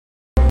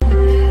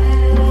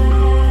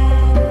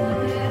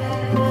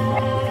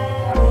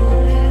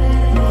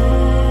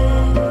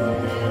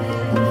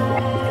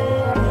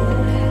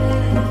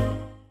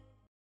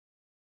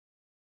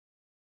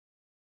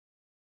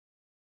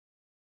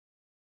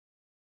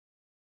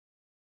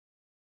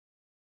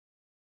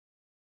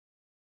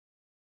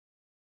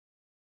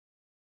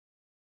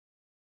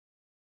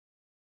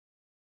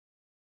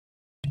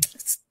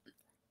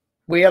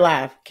We're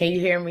alive. Can you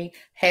hear me?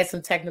 Had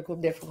some technical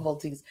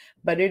difficulties,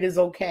 but it is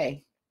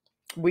okay.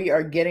 We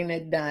are getting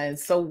it done.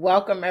 So,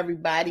 welcome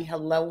everybody.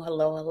 Hello,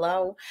 hello,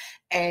 hello.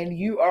 And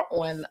you are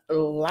on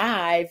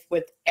live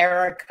with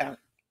Erica.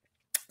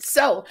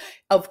 So,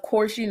 of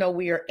course,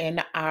 we are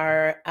in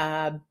our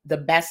the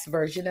best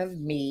version of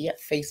me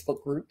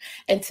Facebook group,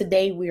 and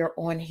today we are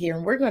on here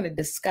and we're going to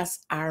discuss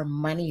our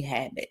money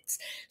habits.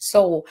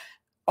 So,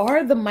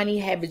 are the money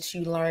habits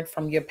you learned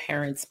from your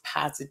parents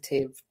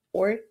positive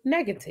or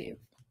negative?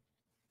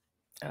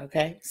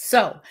 Okay.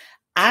 So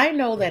I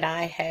know that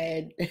I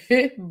had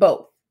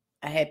both.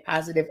 I had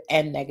positive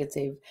and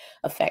negative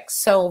effects.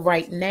 So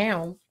right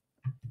now,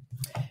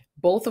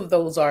 both of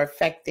those are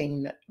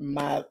affecting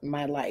my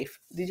life.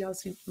 Did y'all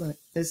see? Look,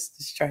 this is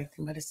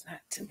distracting, but it's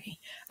not to me.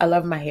 I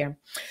love my hair.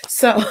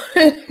 So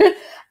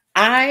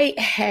I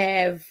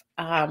have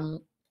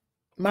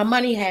my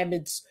money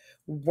habits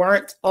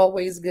weren't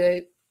always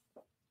good.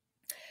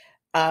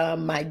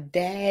 My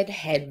dad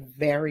has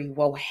very,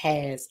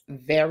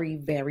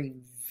 very,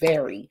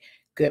 very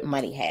good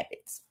money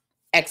habits.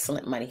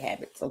 Excellent money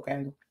habits.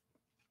 Okay.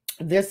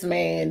 This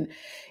man,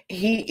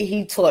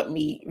 he taught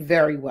me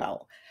very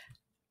well.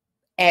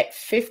 At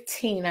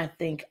 15, I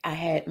think I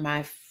had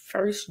my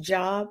first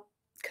job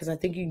because I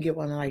think you can get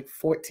one in like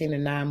 14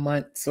 and 9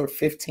 months or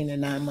 15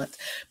 and 9 months.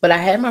 But I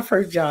had my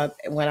first job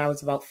when I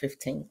was about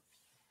 15.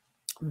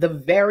 The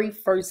very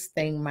first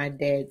thing my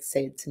dad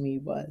said to me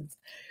was,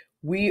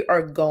 we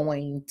are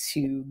going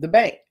to the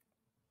bank.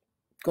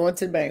 Going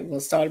to the bank. We'll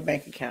start a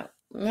bank account.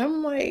 And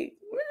I'm like,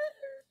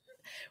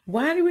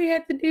 why do we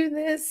have to do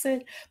this?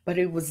 But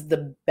it was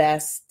the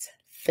best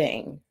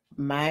thing.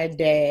 My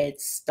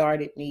dad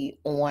started me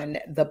on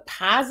the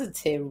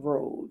positive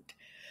road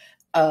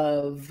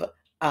of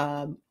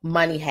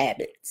money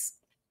habits.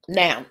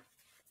 Now,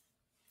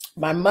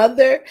 my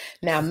mother,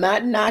 now I'm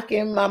not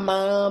knocking my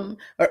mom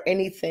or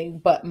anything,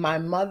 but my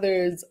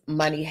mother's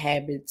money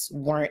habits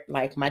weren't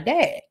like my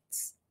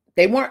dad's.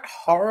 They weren't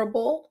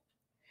horrible,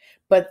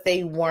 but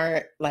they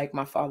weren't like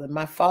my father.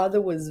 My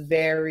father was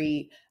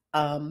very,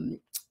 um,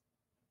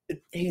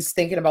 he's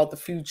thinking about the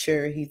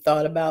future. He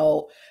thought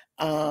about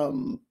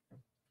um,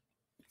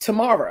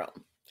 tomorrow.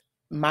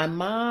 My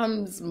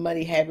mom's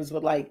money habits were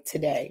like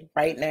today,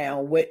 right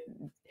now. What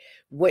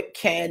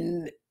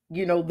can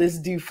this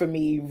do for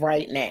me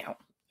right now?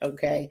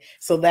 Okay,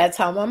 so that's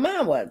how my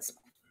mom was.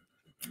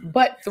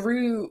 But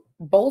through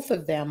both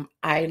of them,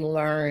 I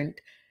learned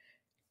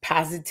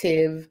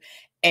positive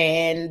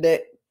and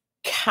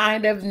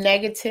kind of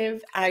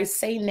negative. I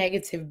say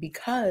negative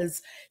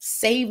because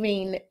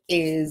saving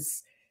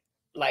is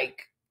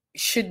like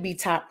should be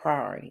top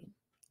priority.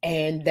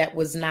 And that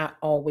was not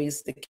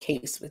always the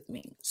case with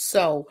me.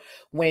 So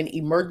when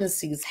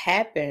emergencies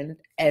happened,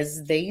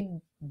 as they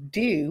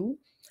do,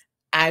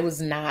 I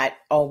was not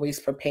always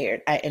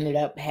prepared. I ended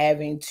up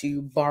having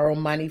to borrow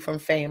money from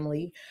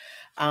family.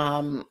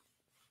 Um,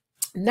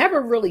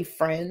 Never really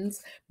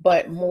friends,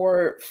 but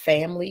more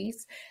family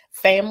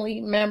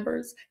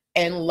members.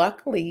 And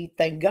luckily,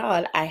 thank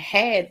God, I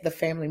had the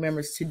family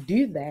members to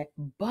do that.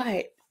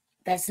 But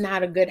that's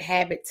not a good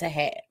habit to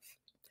have.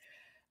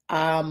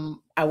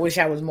 I wish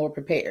I was more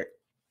prepared.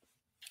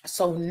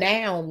 So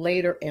now,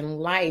 later in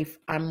life,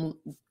 I'm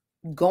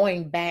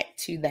going back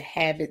to the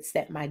habits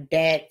that my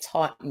dad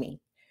taught me,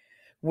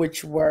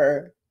 which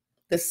were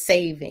the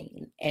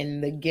saving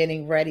and the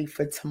getting ready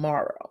for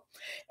tomorrow.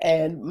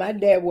 And my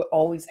dad would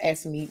always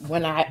ask me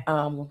when I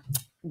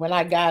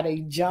got a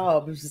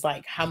job, it was just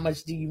like, how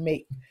much do you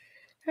make?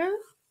 Huh?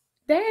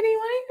 Daddy,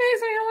 why you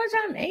ask me how much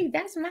I make?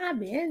 That's my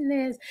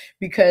business.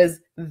 Because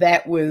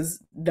that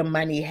was the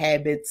money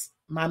habits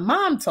my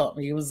mom taught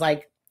me. It was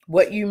like,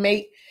 what you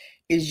make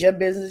is your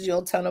business. You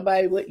don't tell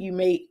nobody what you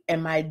make.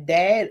 And my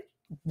dad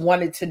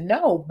wanted to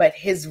know, but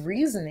his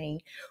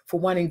reasoning for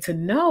wanting to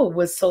know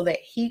was so that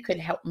he could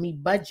help me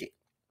budget.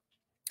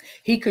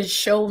 He could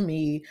show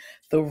me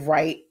the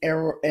right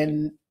error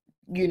and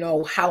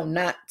how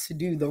not to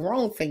do the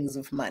wrong things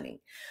with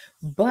money.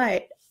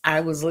 But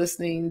I was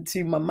listening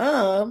to my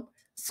mom,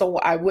 so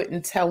I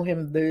wouldn't tell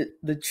him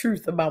the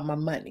truth about my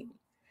money.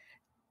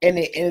 And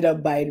it ended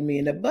up biting me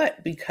in the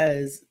butt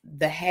because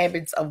the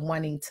habits of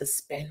wanting to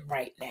spend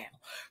right now,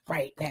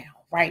 right now,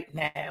 right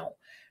now,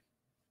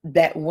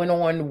 that went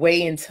on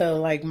way until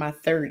like my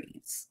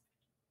 30s.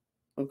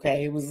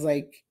 Okay. It was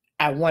like,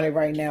 I want it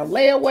right now.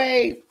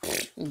 Layaway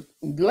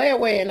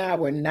and I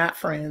were not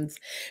friends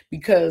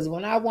because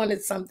when I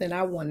wanted something,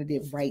 I wanted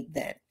it right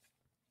then.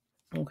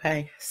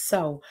 Okay.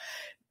 So,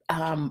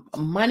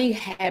 money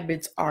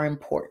habits are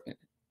important.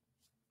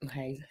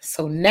 Okay.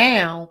 So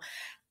now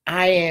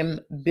I am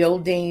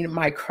building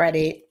my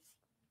credit,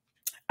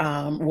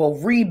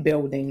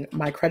 rebuilding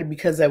my credit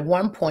because at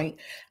one point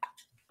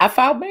I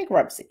filed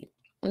bankruptcy.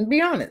 To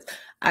be honest,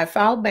 I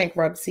filed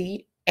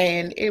bankruptcy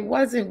and it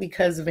wasn't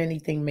because of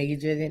anything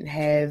major. I didn't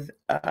have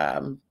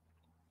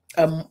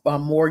a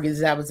mortgage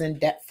that I was in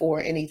debt for,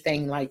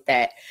 anything like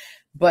that.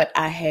 But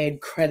I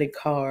had credit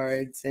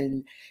cards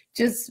and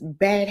just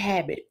bad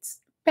habits.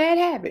 Bad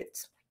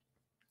habits.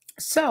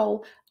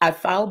 So I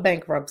filed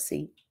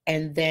bankruptcy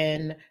and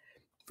then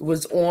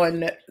was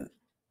on,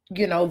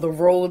 the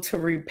road to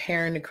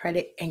repairing the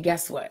credit. And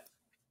guess what?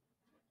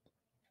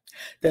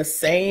 The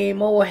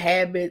same old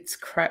habits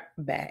crept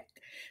back.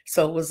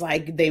 So it was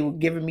like they were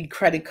giving me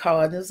credit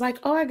cards. It was like,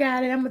 oh, I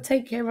got it. I'm going to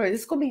take care of it.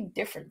 It's going to be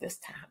different this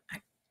time.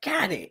 I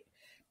got it.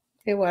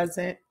 It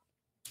wasn't.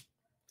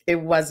 It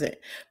wasn't,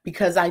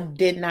 because I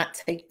did not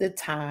take the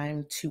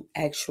time to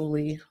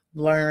actually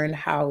learn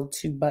how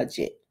to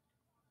budget.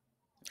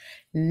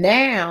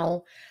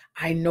 Now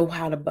I know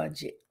how to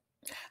budget.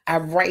 I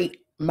write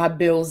my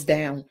bills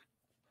down.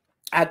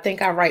 I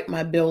think I write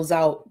my bills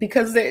out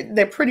because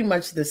they're pretty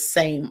much the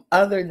same,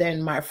 other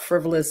than my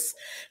frivolous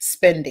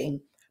spending.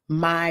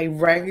 My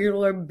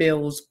regular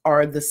bills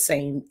are the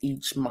same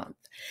each month.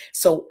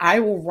 So I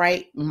will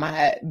write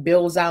my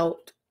bills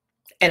out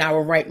and I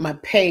will write my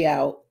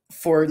payout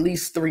for at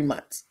least 3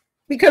 months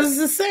because it's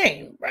the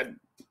same.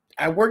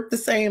 I work the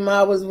same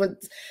hours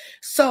with,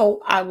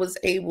 so I was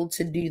able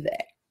to do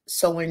that.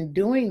 So in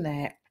doing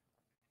that,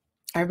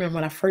 I remember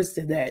when I first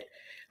did that,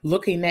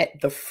 looking at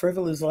the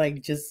frivolous,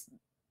 like just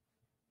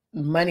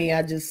money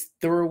I just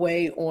threw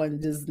away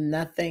on just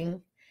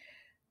nothing,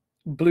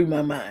 blew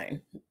my mind.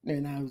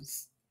 And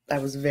I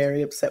was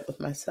very upset with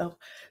myself.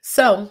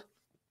 So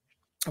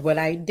what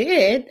I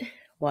did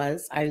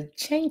was I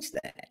changed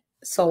that.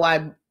 So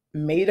I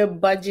made a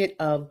budget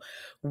of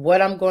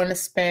what I'm going to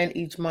spend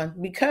each month,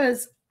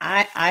 because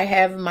I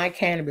have my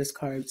cannabis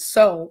card.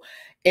 So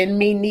in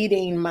me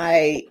needing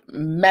my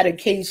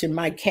medication,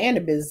 my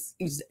cannabis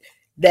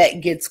that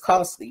gets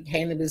costly.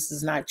 Cannabis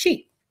is not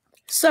cheap.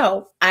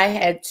 So I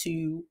had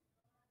to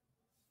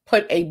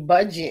put a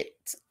budget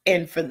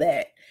in for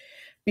that,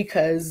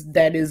 because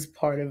that is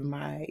part of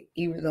my,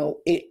 even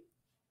though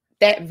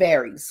that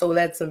varies. So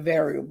that's a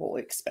variable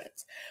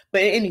expense.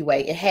 But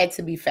anyway, it had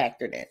to be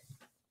factored in.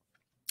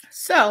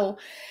 So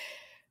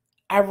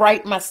I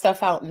write my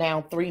stuff out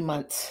now 3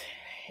 months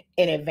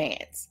in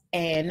advance.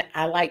 And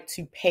I like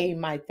to pay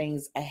my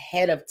things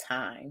ahead of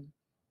time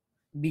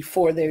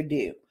before they're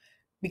due,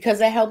 because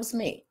that helps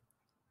me.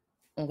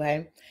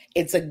 Okay.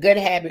 It's a good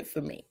habit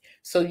for me.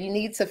 So you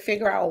need to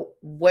figure out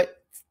what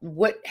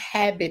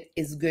habit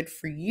is good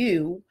for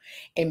you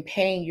in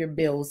paying your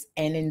bills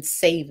and in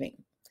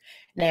saving.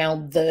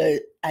 Now,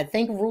 I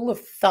think rule of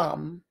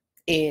thumb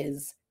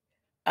is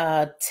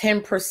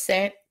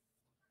 10%.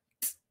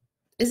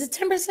 Is it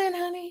 10%,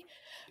 honey?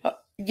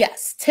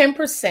 Yes,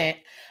 10%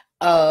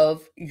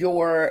 of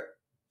your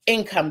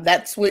income.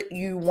 That's what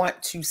you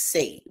want to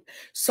save.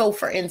 So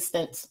for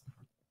instance,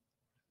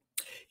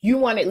 you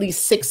want at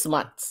least 6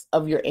 months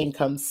of your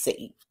income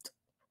saved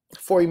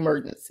for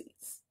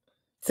emergencies.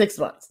 6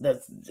 months.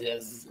 That's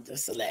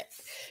a lot.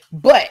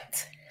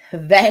 But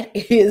that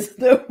is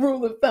the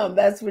rule of thumb.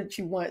 That's what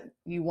you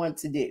want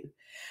to do.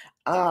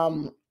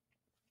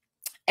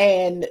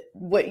 And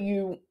what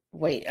you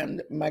wait,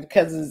 my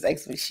cousin's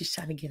she's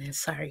trying to get in.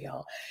 Sorry,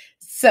 y'all.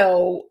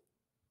 So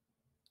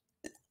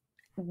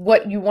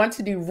what you want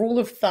to do, rule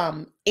of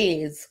thumb,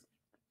 is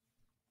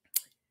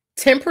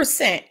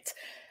 10%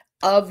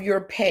 of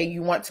your pay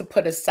you want to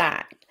put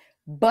aside,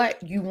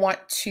 but you want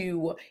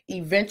to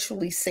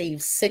eventually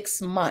save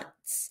 6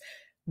 months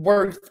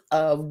worth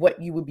of what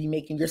you would be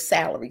making, your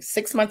salary,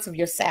 6 months of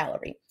your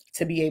salary,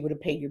 to be able to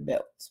pay your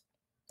bills.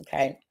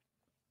 Okay.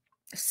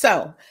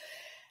 So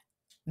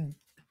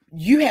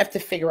you have to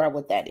figure out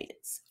what that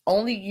is.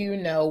 Only you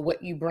know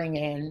what you bring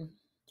in.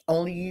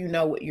 Only you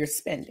know what you're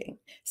spending.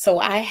 So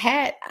I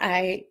have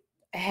a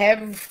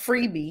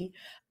freebie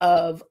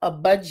of a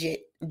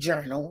budget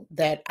journal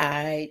that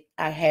I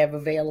have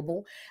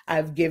available.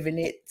 I've given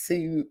it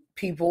to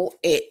people.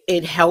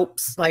 It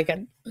helps. Let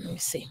me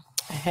see.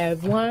 I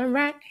have one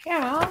right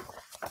here.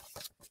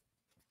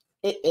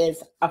 It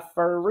is a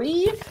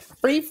free.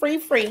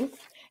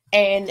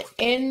 And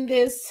in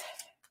this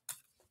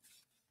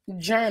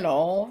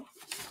journal,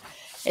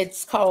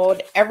 it's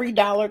called Every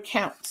Dollar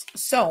Counts.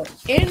 So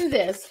in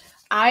this,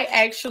 I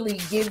actually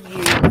give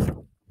you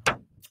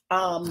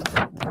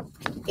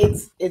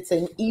it's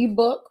an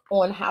ebook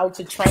on how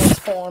to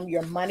transform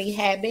your money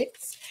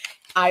habits.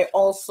 I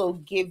also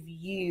give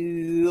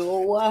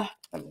you,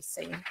 let me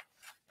see,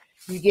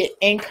 you get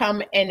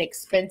income and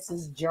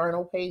expenses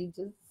journal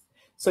pages,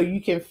 so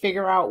you can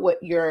figure out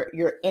what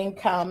your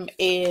income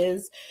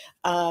is.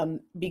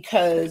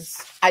 Because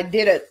I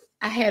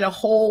had a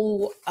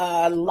whole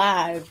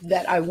live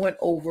that I went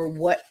over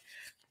what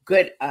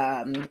good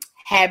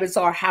habits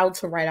are, how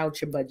to write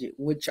out your budget,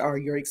 which are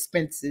your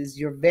expenses,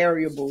 your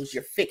variables,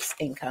 your fixed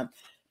income.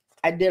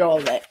 I did all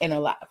that in a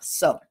live.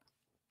 So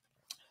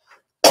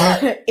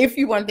if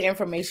you want the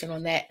information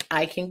on that,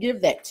 I can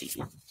give that to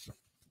you.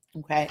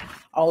 Okay.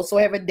 I also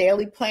have a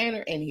daily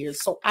planner in here.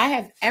 So I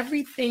have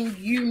everything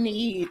you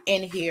need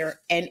in here,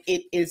 and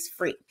it is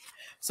free.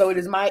 So it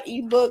is my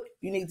ebook.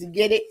 You need to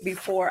get it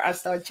before I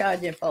start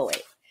charging for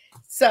it.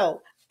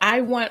 So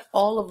I want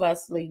all of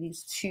us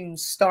ladies to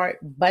start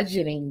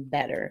budgeting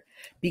better,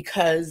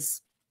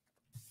 because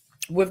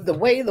with the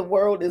way the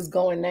world is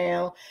going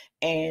now,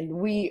 and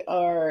we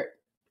are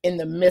in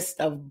the midst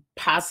of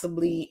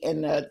possibly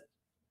in a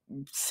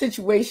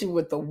situation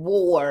with the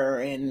war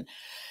and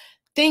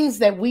things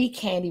that we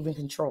can't even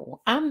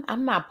control. I'm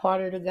not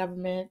part of the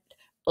government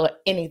or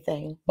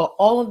anything, but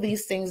all of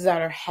these things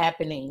that are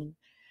happening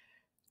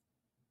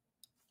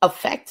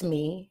affect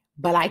me,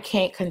 but I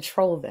can't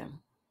control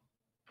them,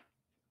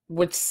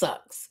 which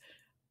sucks.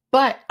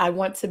 But I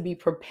want to be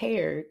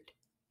prepared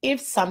if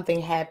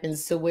something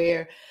happens to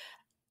where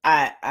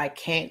I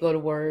can't go to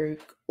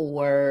work,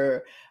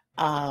 or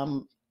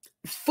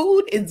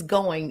food is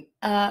going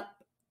up,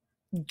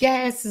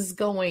 gas is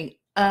going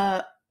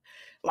up,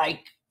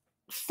 like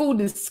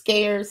food is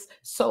scarce.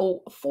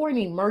 So for an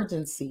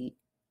emergency,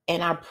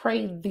 and I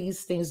pray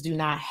these things do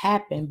not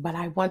happen, but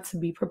I want to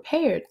be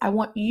prepared. I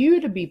want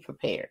you to be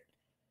prepared.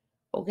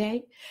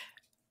 Okay?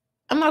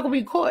 I'm not going to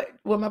be caught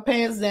with my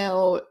pants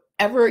down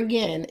ever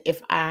again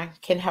if I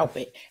can help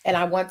it. And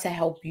I want to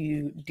help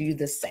you do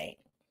the same.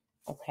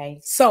 Okay,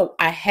 so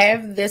I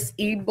have this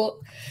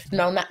ebook.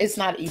 No, it's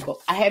not an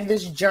ebook. I have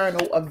this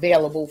journal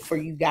available for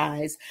you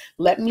guys.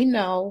 Let me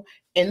know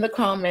in the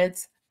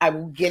comments. I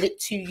will get it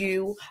to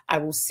you. I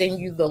will send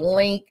you the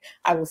link.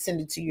 I will send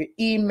it to your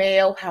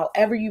email,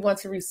 however you want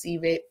to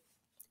receive it.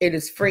 It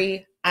is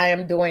free. I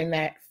am doing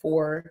that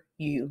for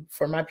you,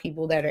 for my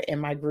people that are in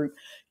my group.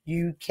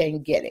 You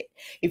can get it.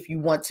 If you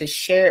want to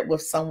share it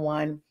with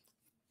someone,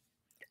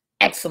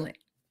 excellent.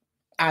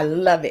 I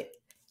love it.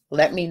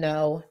 Let me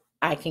know.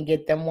 I can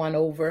get them one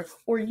over,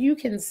 or you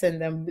can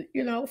send them,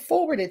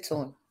 forward it to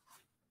them.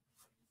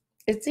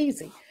 It's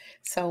easy.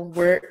 So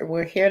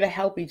we're here to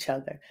help each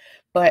other.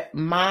 But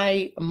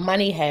my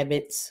money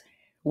habits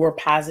were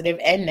positive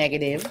and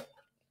negative,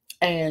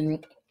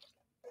 and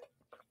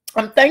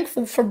I'm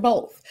thankful for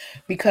both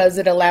because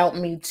it allowed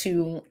me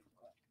to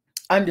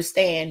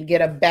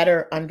get a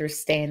better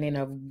understanding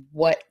of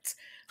what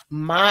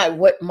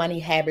money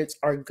habits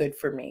are good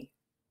for me.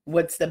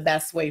 What's the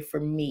best way for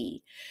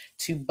me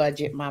to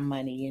budget my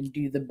money and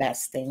do the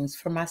best things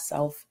for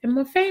myself and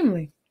my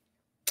family?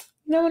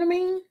 You know what I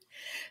mean?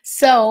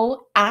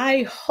 So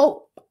I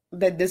hope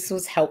that this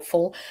was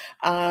helpful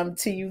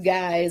to you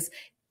guys.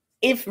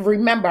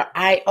 Remember,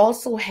 I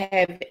also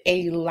have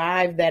a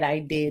live that I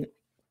did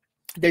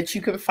that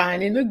you can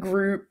find in the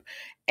group.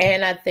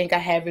 And I think I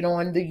have it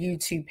on the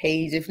YouTube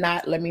page. If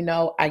not, let me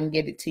know. I can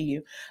get it to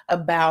you.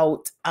 It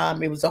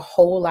was a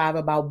whole live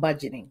about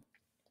budgeting.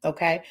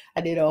 Okay.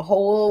 I did a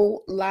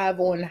whole live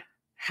on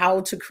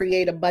how to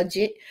create a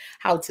budget,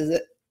 how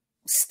to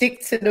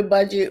stick to the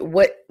budget,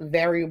 what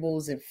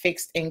variables and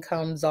fixed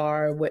incomes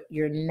are, what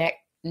your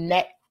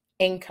net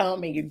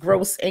income and your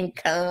gross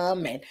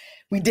income. And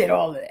we did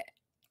all of that,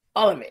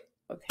 all of it.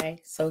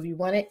 Okay, so if you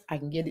want it, I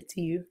can get it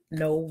to you.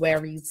 No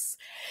worries.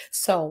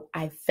 So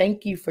I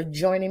thank you for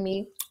joining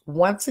me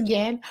once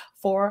again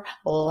for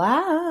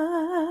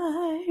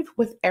Live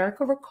with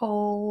Erica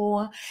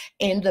Ricole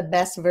in the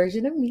Best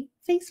Version of Me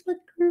Facebook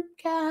group,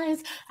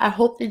 guys. I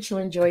hope that you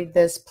enjoyed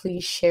this.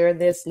 Please share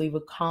this, leave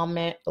a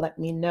comment. Let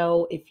me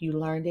know if you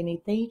learned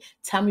anything.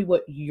 Tell me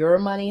what your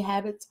money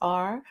habits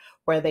are.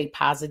 Were they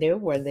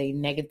positive? Were they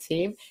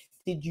negative?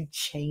 Did you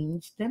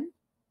change them?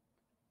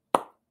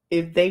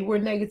 If they were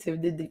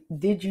negative,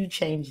 did you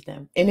change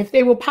them? And if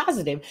they were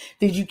positive,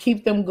 did you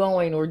keep them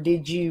going, or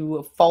did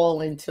you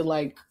fall into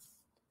like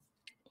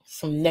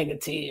some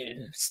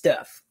negative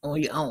stuff on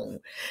your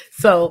own?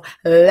 So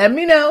let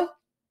me know.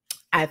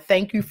 I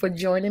thank you for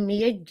joining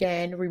me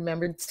again.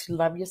 Remember to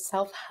love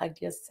yourself,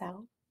 hug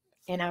yourself,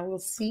 and I will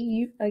see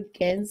you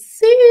again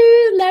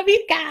soon. Love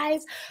you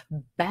guys.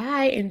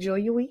 Bye. Enjoy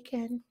your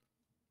weekend.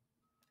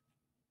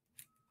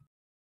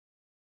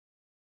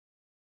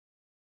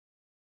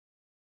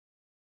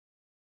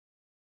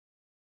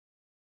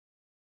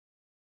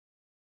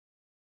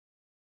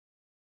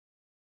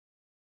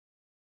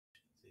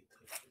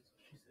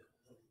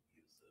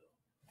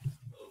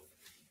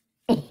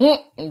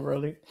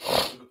 Really?